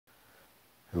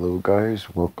Hello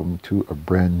guys, welcome to a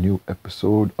brand new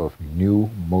episode of New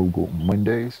Mobile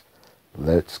Mondays.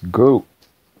 Let's go!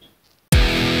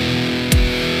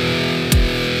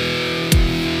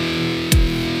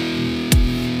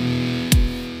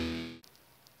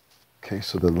 Okay,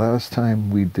 so the last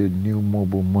time we did New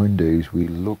Mobile Mondays, we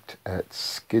looked at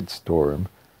Skidstorm,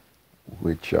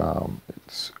 which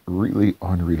it's really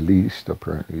unreleased,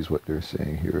 apparently is what they're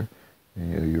saying here.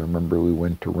 You remember we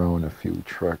went around a few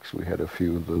tracks. We had a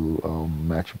few little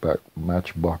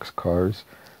matchbox cars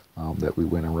that we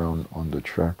went around on the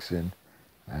tracks in.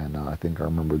 And I think I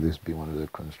remember this being one of the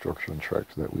construction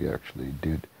tracks that we actually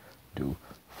did do.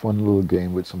 Fun little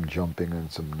game with some jumping and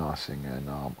some nosing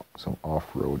and some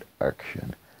off-road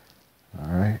action.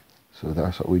 Alright, so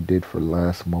that's what we did for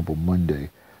last Mobile Monday.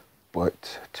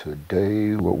 But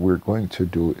today what we're going to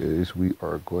do is we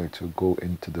are going to go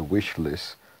into the wish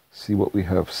list, see what we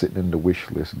have sitting in the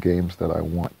wish list, games that I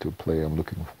want to play, I'm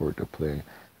looking forward to playing.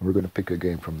 And we're going to pick a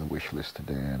game from the wish list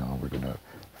today, and we're going to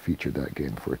feature that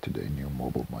game for today, New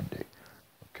Mobile Monday.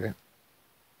 Okay.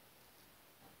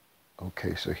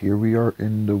 Okay, so here we are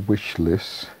in the wish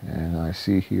list, and I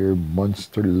see here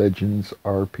Monster Legends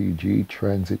RPG,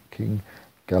 Transit King,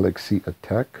 Galaxy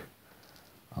Attack,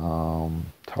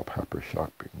 Top Hopper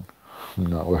Shopping. I'm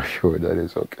not really sure what that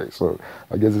is. Okay, so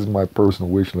I guess it's my personal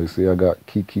wish list. See, I got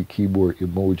Kiki keyboard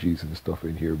emojis and stuff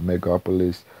in here.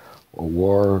 Megapolis, a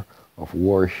War of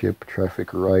Warship,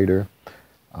 Traffic Rider.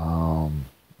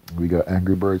 We got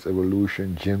Angry Birds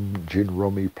Evolution, Gin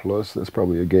Rummy Plus. That's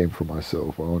probably a game for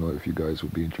myself. I don't know if you guys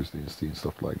would be interested in seeing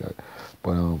stuff like that.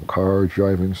 But Car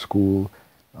Driving School.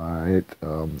 Alright,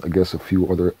 I guess a few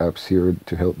other apps here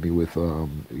to help me with,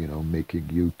 making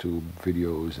YouTube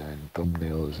videos and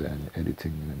thumbnails and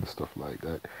editing and stuff like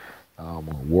that.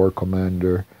 War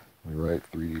Commander, right,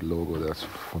 3D logo, that's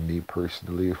for me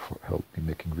personally, for help me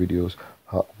making videos.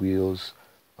 Hot Wheels,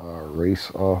 Race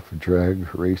Off,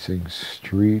 Drag Racing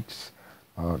Streets,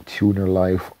 Tuner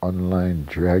Life Online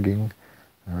Dragging.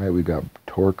 Alright, we got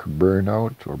Torque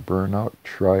Burnout or Burnout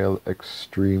Trial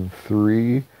Extreme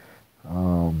 3.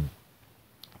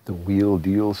 The Wheel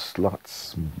Deal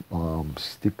Slots,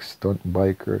 Stick Stunt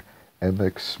Biker,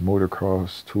 MX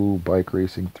Motocross 2, Bike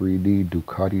Racing 3D,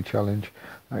 Ducati Challenge.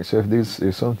 Alright, so if this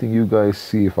is something you guys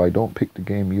see, if I don't pick the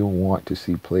game you want to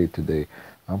see played today,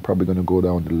 I'm probably going to go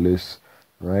down the list,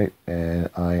 right? And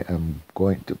I am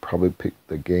going to probably pick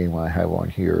the game I have on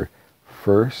here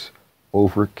first,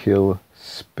 Overkill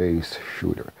Space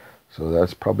Shooter. So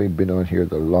that's probably been on here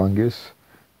the longest.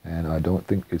 And I don't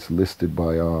think it's listed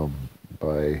by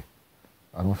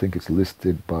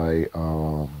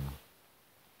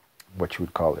what you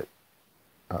would call it,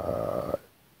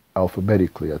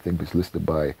 alphabetically. I think it's listed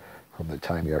by from the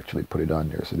time you actually put it on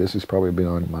there. So this has probably been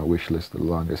on my wish list the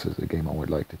longest as a game I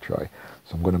would like to try.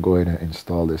 So I'm going to go ahead and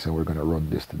install this, and we're going to run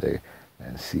this today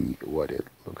and see what it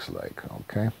looks like.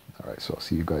 Okay. All right. So I'll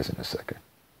see you guys in a second.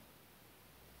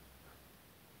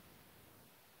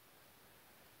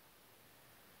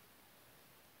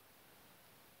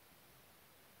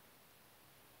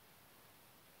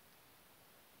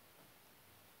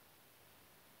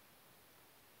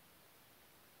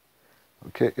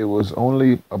 Okay, it was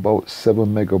only about 7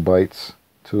 megabytes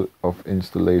of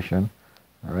installation.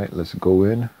 All right, let's go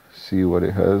in, see what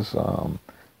it has.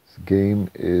 This game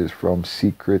is from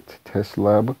Secret Test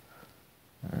Lab.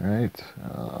 All right,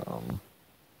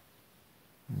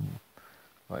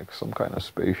 like some kind of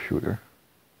space shooter.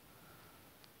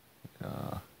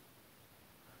 Let's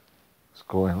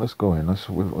go in. Let's go in. Let's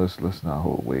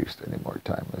not waste any more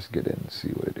time. Let's get in and see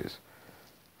what it is.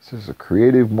 This is a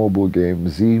creative mobile game,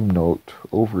 Z-Note,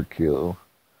 Overkill.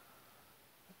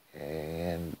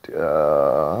 And,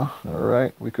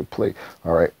 alright, we could play.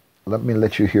 Alright, let me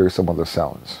let you hear some of the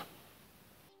sounds.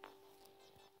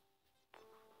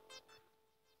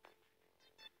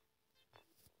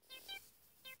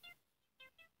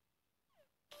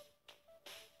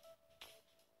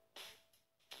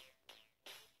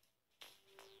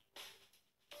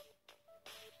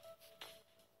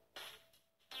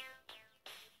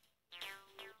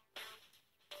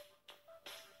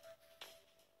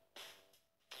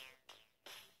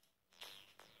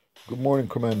 Good morning,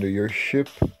 Commander. Your ship,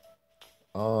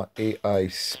 AI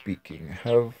speaking.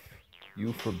 Have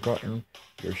you forgotten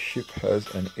your ship has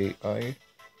an AI?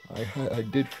 I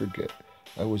did forget.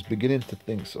 I was beginning to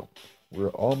think so. We're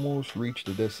almost reached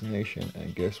the destination,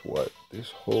 and guess what? This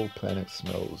whole planet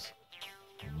smells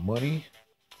money.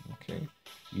 Okay.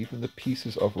 Even the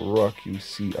pieces of rock you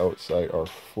see outside are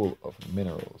full of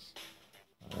minerals.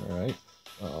 All right.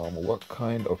 What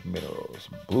kind of minerals?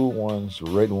 Blue ones,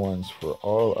 red ones, for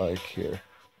all I care.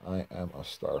 I am a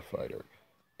starfighter.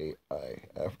 AI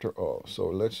after all. So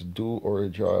let's do our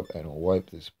job and wipe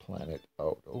this planet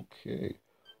out. Okay.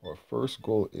 Our first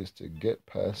goal is to get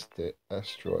past the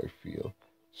asteroid field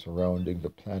surrounding the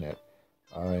planet.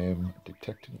 I am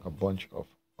detecting a bunch of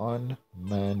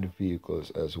unmanned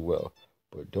vehicles as well.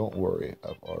 But don't worry,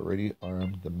 I've already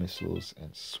armed the missiles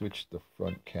and switched the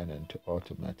front cannon to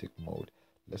automatic mode.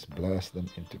 Let's blast them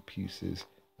into pieces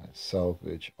and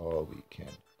salvage all we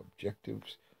can.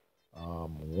 Objectives: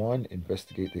 1.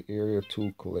 Investigate the area.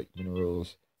 2. Collect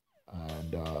minerals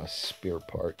and spare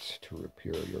parts to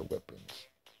repair your weapons.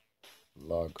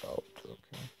 Log out.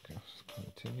 Okay, let's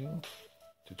continue.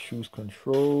 To choose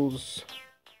controls,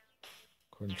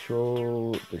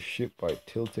 control the ship by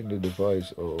tilting the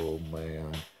device. Oh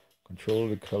man. Control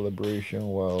the calibration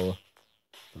while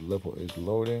the level is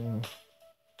loading.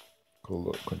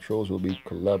 Controls will be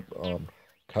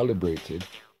calibrated.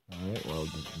 Alright, while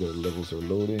the levels are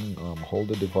loading. Hold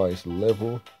the device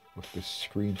level with the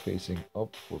screen facing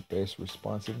up for best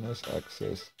responsiveness.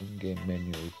 Access in-game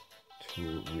menu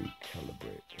to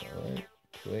recalibrate. Alright,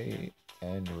 play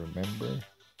and remember.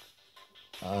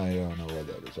 I don't know what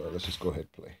that is. Alright, let's just go ahead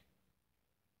and play.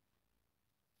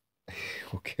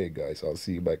 Okay, guys, I'll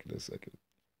see you back in a second.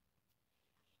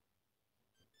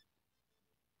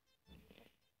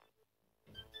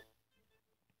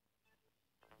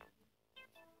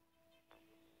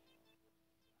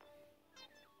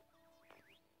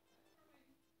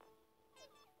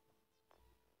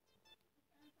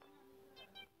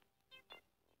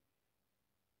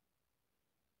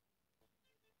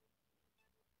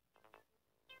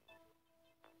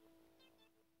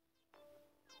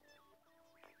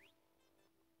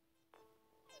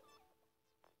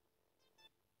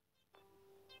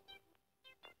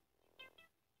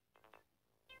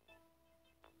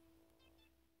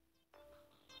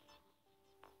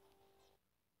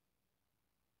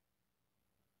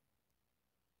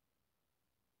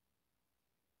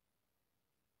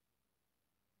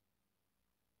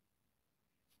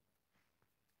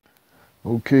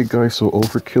 Okay, guys, so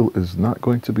Overkill is not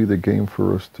going to be the game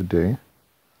for us today.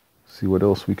 See what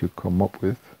else we could come up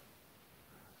with.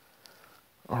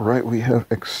 All right, we have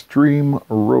Extreme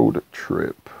Road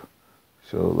Trip.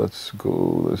 So let's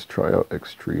try out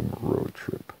Extreme Road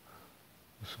Trip.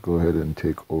 Let's go ahead and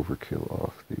take Overkill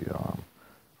off the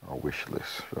our wish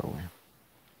list, shall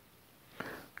we?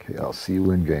 Okay, I'll see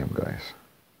you in game, guys.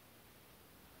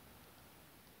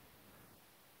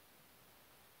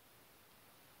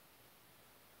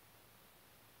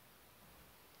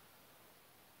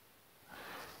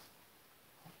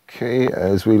 Okay,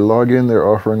 as we log in, they're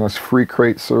offering us free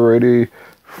crates already.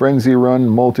 Frenzy Run,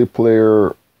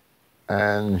 multiplayer,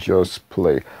 and just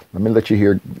play. Let me let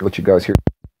you guys hear.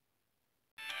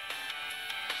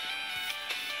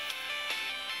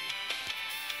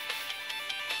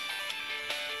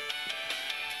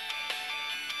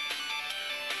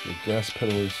 The gas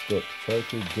pedal is stuck. Try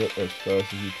to get as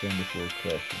fast as you can before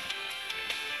crashing.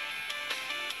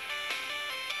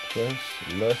 Press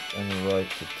left and right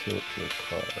to tilt your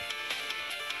car.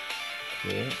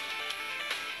 Okay.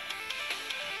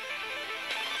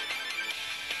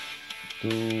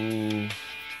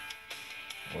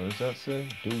 What does that say?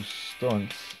 Do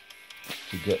stunts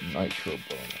to get nitro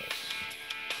bonus.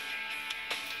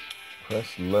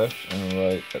 Press left and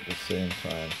right at the same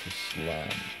time to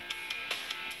slam.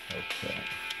 Okay.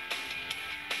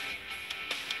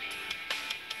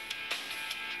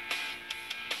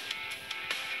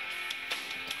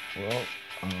 Well,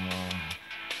 I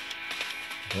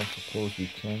don't suppose you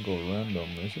can go random,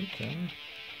 is it? Can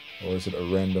we? Or is it a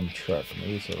random track?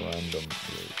 Maybe it's a random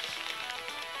rate.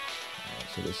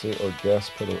 So they say our gas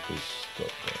pedal is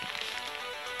stuck. Right?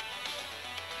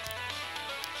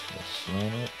 Let's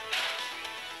slam it.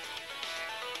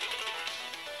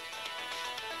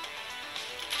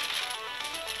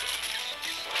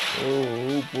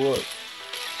 Oh boy.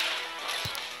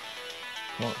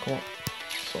 Come on, come on.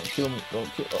 Don't kill me.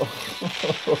 Don't kill. Oh.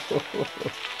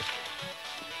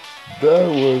 That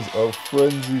was a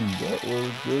frenzy. That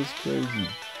was just crazy.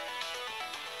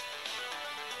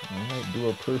 Alright, do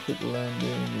a perfect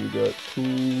landing. We got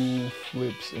 2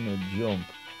 flips and a jump.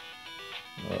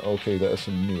 Okay, that's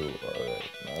a new. Alright.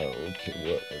 Okay,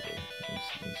 whatever.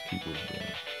 Let's keep it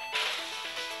going.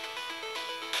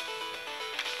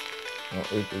 Now,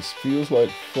 it feels like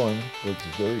fun, but it's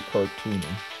very cartoony.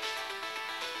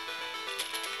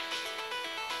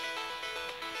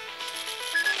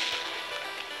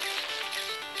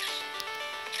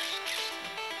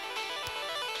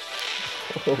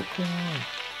 Oh, come on.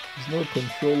 There's no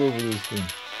control over this thing.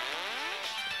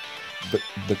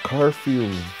 The car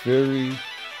feels very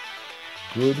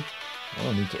good I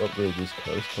don't need to upgrade this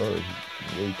car. This car is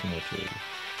way too much already.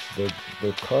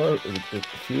 The car, it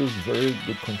feels very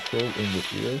good control in the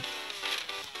ear,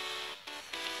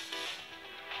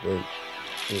 but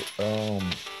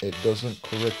it doesn't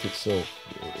correct itself.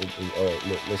 All right,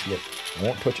 let's look. I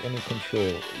won't touch any control.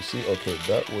 You see, okay,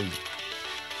 that was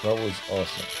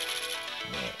awesome.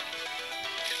 Right.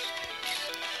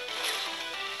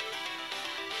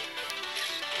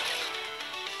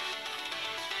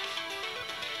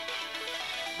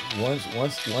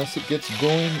 Once it gets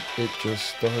going, it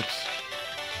just starts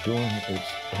doing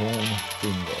its own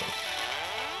thing, guys.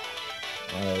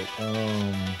 Alright,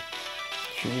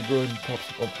 should we go ahead and pop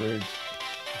some upgrades?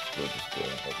 Just go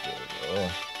and upgrade. Oh,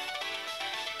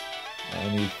 I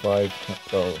need 500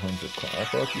 coins. I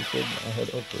thought you said I had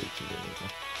upgrades today.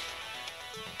 Okay.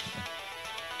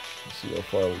 Let's see how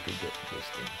far we can get with this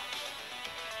thing.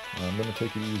 I'm gonna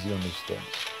take it easy on the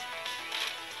stunts.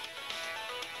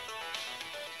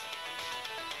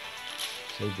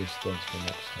 Save the stunts for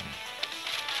next time.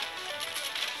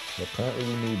 So apparently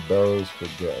we need barrels for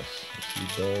gas. You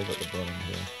see barrels at the bottom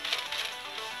here.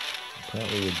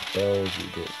 Apparently with barrels we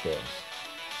get gas.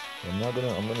 So I'm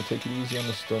gonna take it easy on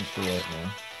the stunts for right now.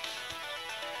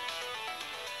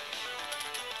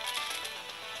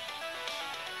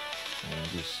 And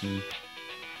just see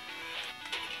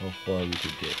how far we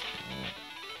could get.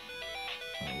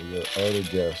 We are out of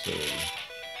gas already.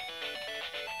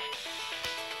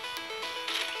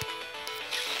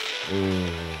 Ooh.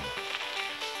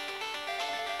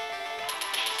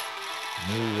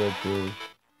 New record.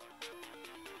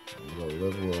 We got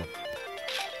level up.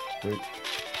 Great.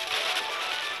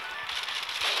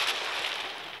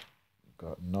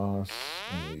 Got NOS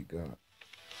and we got.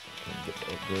 Can get the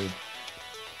upgrade.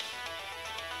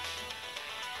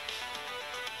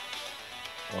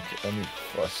 Okay,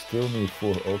 I still need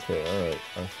 4. Okay, alright.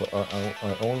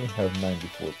 I only have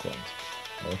 94 coins.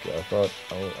 Okay, I thought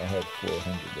I had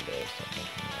 400 the last time.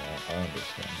 Okay, I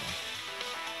understand now.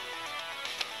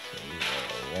 So we are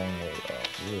a long way off.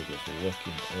 We're just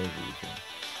wrecking everything.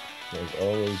 So as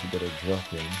always, you gotta drop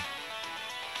in.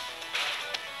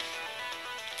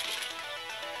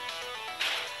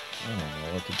 I don't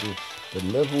know what to do. The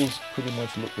levels pretty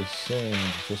much look the same,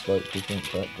 just like different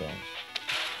backgrounds.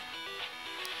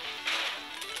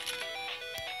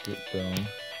 Get down.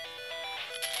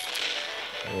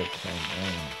 Oh, come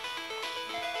on.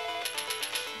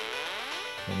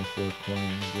 24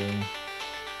 coins there.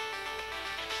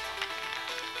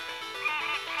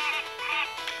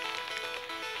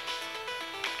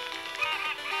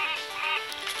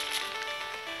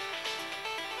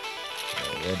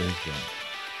 Oh, what is that?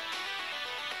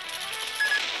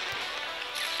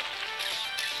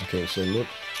 Okay, so look,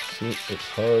 see, it's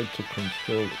hard to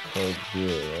control the car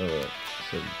here. Alright,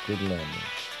 so good landing.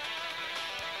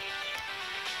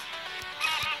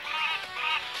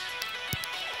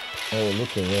 Oh,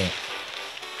 look at that.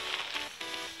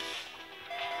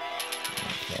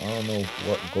 So I don't know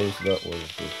what ghost that was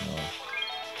just now.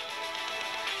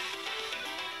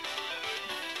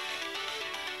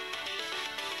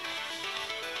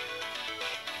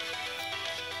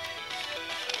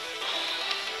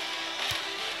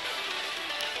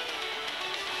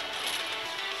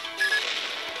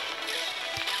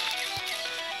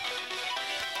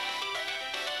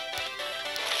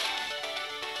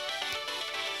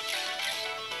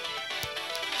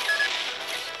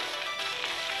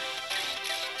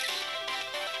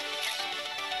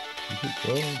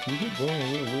 Keep it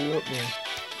going, we're way up there.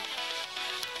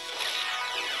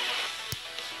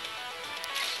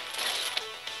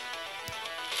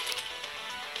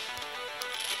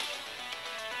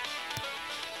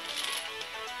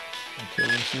 Okay,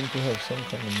 we seem to have some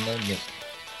kind of magnet.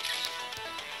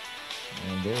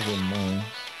 And those are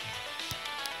mines.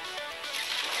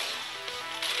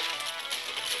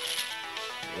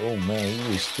 Oh man,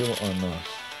 we were still on us.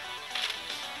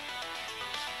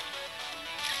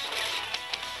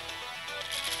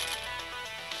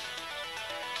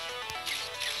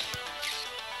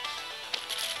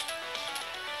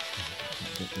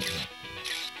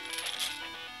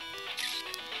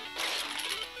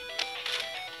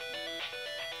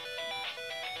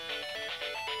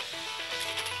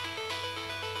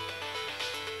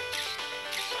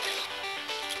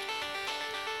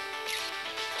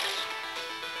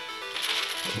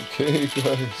 Okay,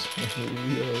 guys,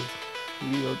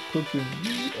 we are cooking.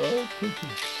 Oh,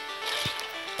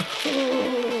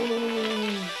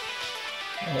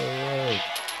 all right.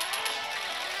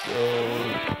 So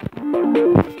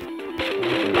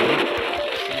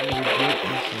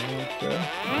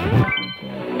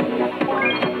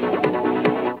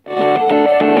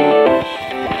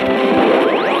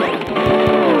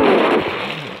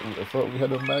we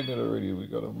had a magnet already. We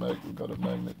got a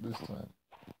magnet this time.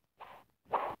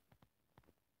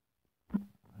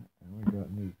 And we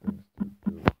got new things to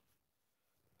do.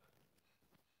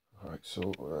 Alright,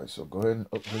 so go ahead and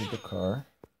upgrade the car.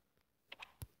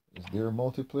 Is there a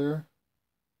multiplayer?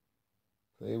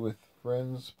 Play with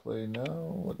friends, play now.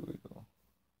 What do we do?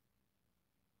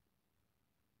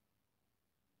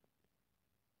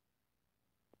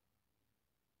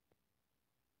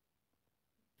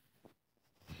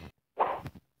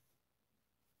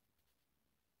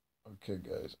 Okay,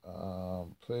 guys.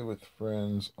 Play with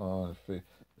friends on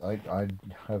I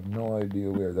have no idea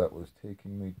where that was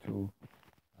taking me to.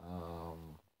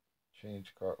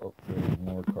 Change car, upgrade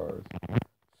more cars.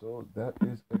 So that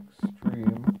is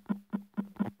extreme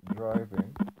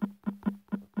driving.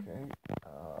 Okay.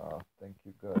 Thank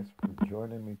you guys for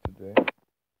joining me today.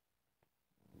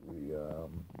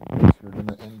 Guess we're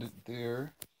gonna end it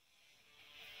there.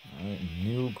 All right.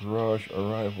 New garage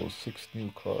arrival. 6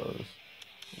 new cars.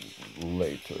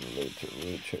 Later.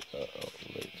 We'll check that out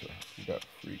later. We got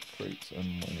free crates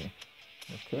and money.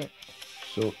 Okay.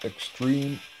 So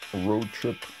Extreme Road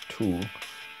Trip 2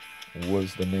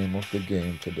 was the name of the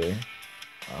game today.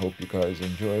 I hope you guys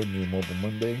enjoyed New Mobile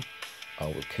Monday. I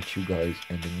will catch you guys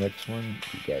in the next one.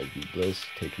 You guys be blessed.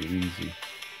 Take it easy.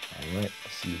 Alright.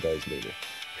 See you guys later.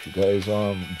 If you guys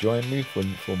join me for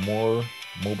more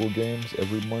mobile games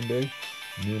every Monday.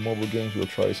 New mobile games, we'll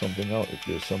try something out. If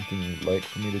there's something you'd like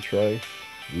for me to try,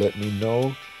 let me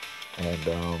know. And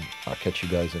I'll catch you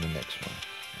guys in the next one.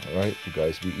 Alright, you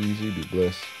guys be easy, be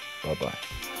blessed. Bye-bye.